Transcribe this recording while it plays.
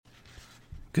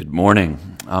Good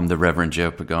morning. I'm the Reverend Joe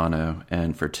Pagano,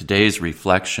 and for today's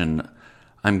reflection,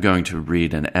 I'm going to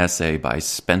read an essay by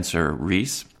Spencer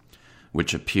Reese,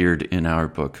 which appeared in our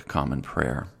book, Common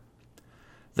Prayer.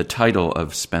 The title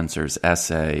of Spencer's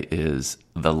essay is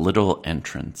The Little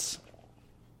Entrance.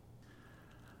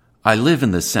 I live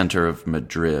in the center of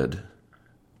Madrid,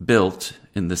 built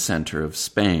in the center of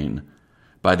Spain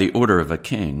by the order of a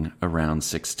king around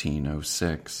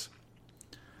 1606.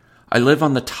 I live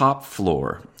on the top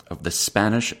floor of the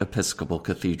Spanish Episcopal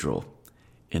Cathedral,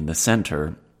 in the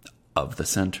center of the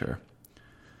center.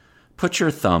 Put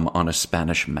your thumb on a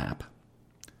Spanish map.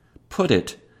 Put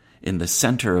it in the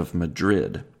center of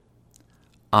Madrid.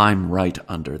 I'm right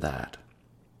under that.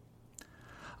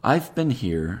 I've been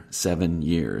here 7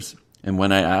 years, and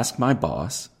when I ask my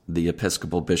boss, the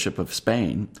Episcopal Bishop of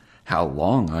Spain, how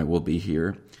long I will be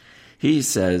here, he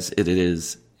says it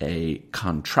is a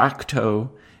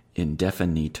contracto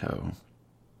indefinito.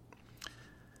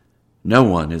 No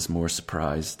one is more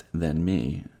surprised than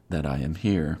me that I am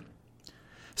here.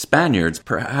 Spaniards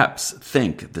perhaps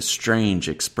think the strange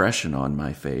expression on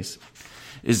my face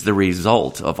is the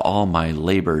result of all my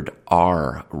labored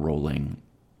R rolling,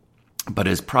 but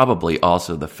is probably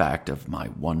also the fact of my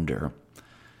wonder.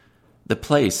 The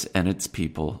place and its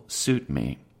people suit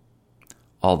me,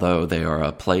 although they are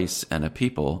a place and a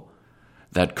people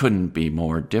that couldn't be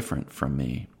more different from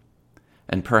me.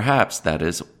 And perhaps that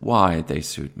is why they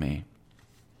suit me.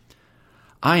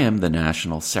 I am the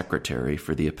national secretary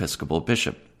for the Episcopal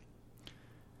Bishop.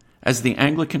 As the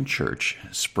Anglican Church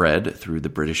spread through the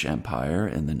British Empire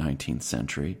in the 19th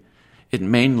century, it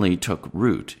mainly took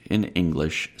root in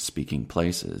English-speaking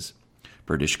places,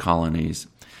 British colonies,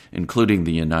 including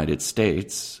the United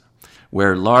States,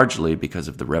 where largely because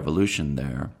of the revolution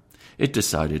there, it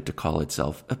decided to call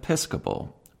itself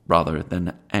Episcopal rather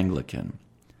than Anglican.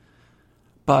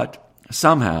 But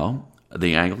somehow,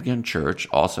 the Anglican Church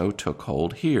also took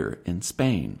hold here in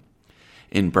Spain,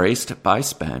 embraced by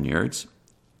Spaniards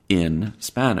in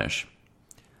Spanish.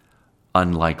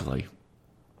 Unlikely.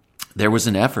 There was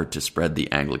an effort to spread the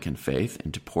Anglican faith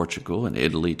into Portugal and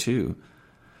Italy too,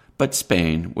 but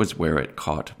Spain was where it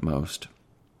caught most.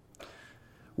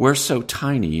 We're so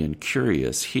tiny and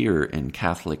curious here in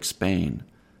Catholic Spain,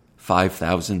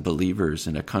 5,000 believers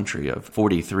in a country of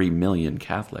 43 million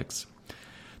Catholics,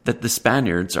 that the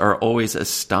Spaniards are always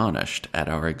astonished at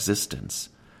our existence,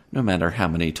 no matter how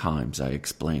many times I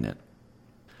explain it.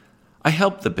 I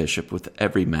help the bishop with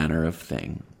every manner of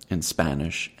thing, in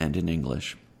Spanish and in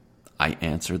English. I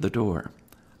answer the door.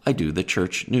 I do the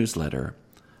church newsletter.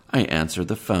 I answer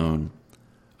the phone.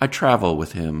 I travel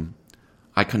with him.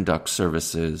 I conduct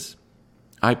services.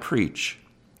 I preach.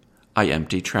 I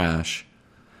empty trash.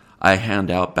 I hand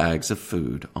out bags of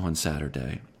food on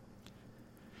Saturday.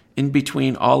 In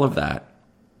between all of that,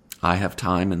 I have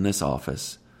time in this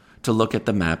office to look at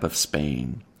the map of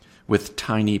Spain with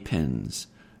tiny pins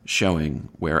showing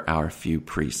where our few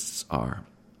priests are.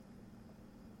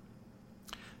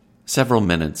 Several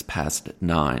minutes past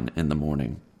 9 in the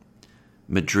morning,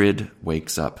 Madrid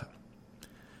wakes up.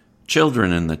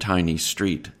 Children in the tiny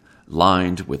street,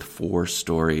 lined with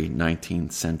 4-story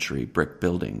 19th century brick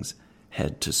buildings,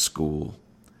 head to school.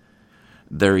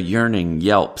 Their yearning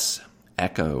yelps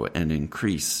echo and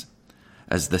increase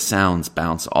as the sounds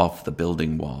bounce off the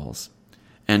building walls,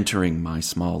 entering my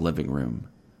small living room,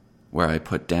 where I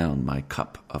put down my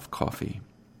cup of coffee.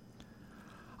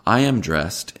 I am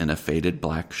dressed in a faded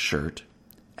black shirt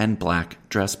and black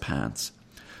dress pants,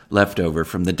 left over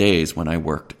from the days when I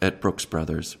worked at Brooks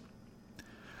Brothers.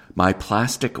 My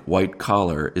plastic white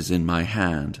collar is in my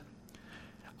hand.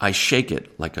 I shake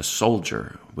it like a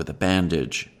soldier with a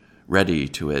bandage, ready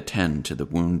to attend to the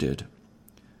wounded.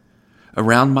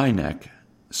 Around my neck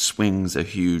swings a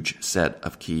huge set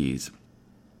of keys.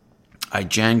 I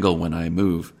jangle when I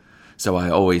move, so I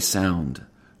always sound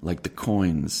like the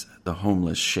coins the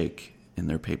homeless shake in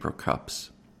their paper cups.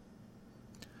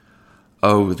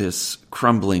 Oh, this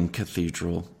crumbling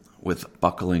cathedral with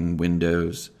buckling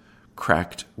windows,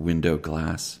 cracked window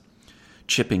glass,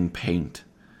 chipping paint,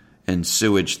 and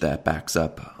sewage that backs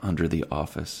up under the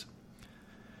office.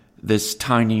 This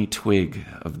tiny twig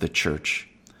of the church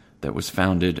that was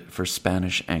founded for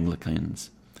Spanish Anglicans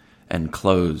and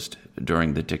closed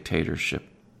during the dictatorship.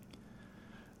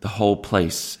 The whole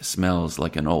place smells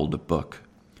like an old book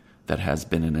that has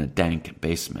been in a dank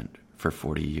basement for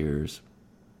 40 years.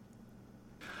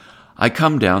 I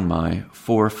come down my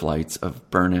 4 flights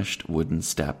of burnished wooden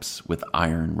steps with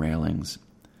iron railings.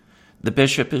 The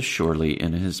bishop is surely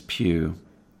in his pew.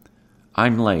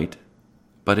 I'm late,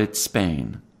 but it's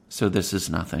Spain, so this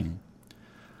is nothing.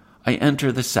 I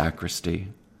enter the sacristy.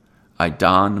 I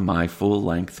don my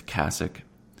full-length cassock.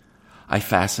 I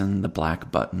fasten the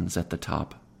black buttons at the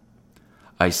top.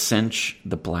 I cinch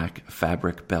the black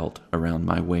fabric belt around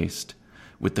my waist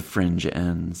with the fringe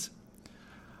ends.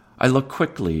 I look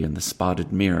quickly in the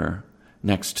spotted mirror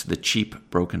next to the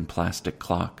cheap broken plastic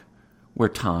clock where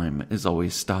time is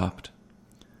always stopped.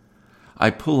 I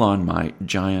pull on my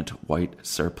giant white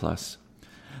surplice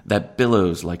that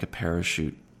billows like a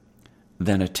parachute,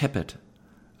 then a tippet,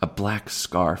 a black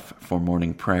scarf for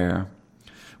morning prayer,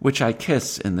 which I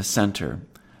kiss in the center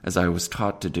as I was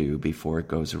taught to do before it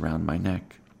goes around my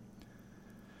neck.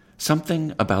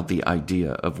 Something about the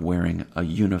idea of wearing a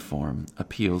uniform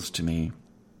appeals to me.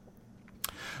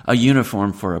 A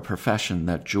uniform for a profession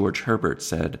that George Herbert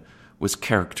said was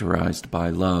characterized by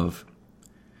love.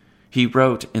 He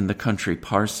wrote in The Country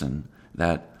Parson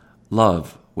that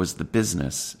love was the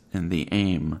business and the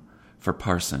aim for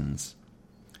parsons.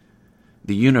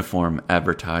 The uniform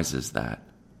advertises that.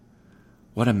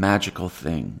 What a magical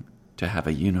thing to have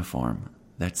a uniform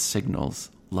that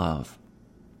signals love.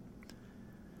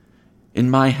 In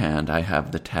my hand I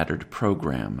have the tattered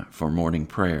program for morning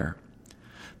prayer,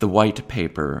 the white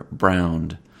paper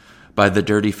browned by the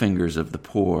dirty fingers of the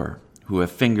poor who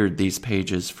have fingered these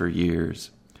pages for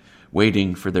years,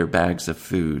 waiting for their bags of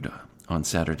food on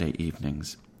Saturday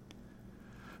evenings.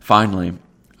 Finally,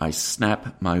 I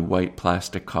snap my white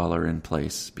plastic collar in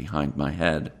place behind my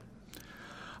head.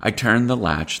 I turn the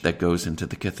latch that goes into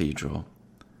the cathedral.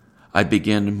 I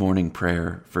begin morning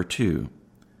prayer for 2,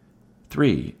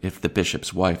 3 if the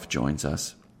bishop's wife joins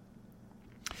us.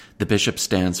 The bishop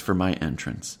stands for my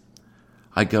entrance.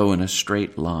 I go in a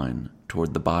straight line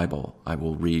toward the Bible I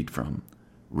will read from,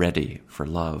 ready for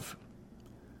love.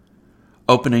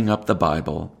 Opening up the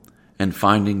Bible and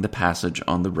finding the passage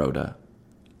on the rota,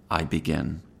 I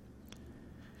begin.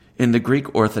 In the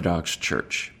Greek Orthodox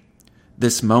Church,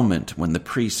 this moment when the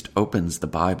priest opens the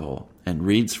Bible and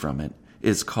reads from it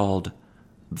is called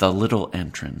the little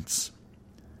entrance.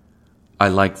 I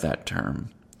like that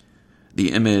term.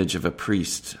 The image of a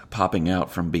priest popping out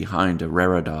from behind a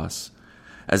reredos,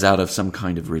 as out of some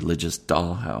kind of religious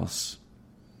dollhouse.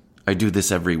 I do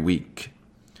this every week.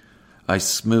 I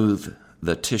smooth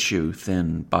the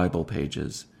tissue-thin Bible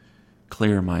pages,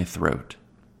 clear my throat,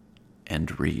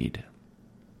 and read.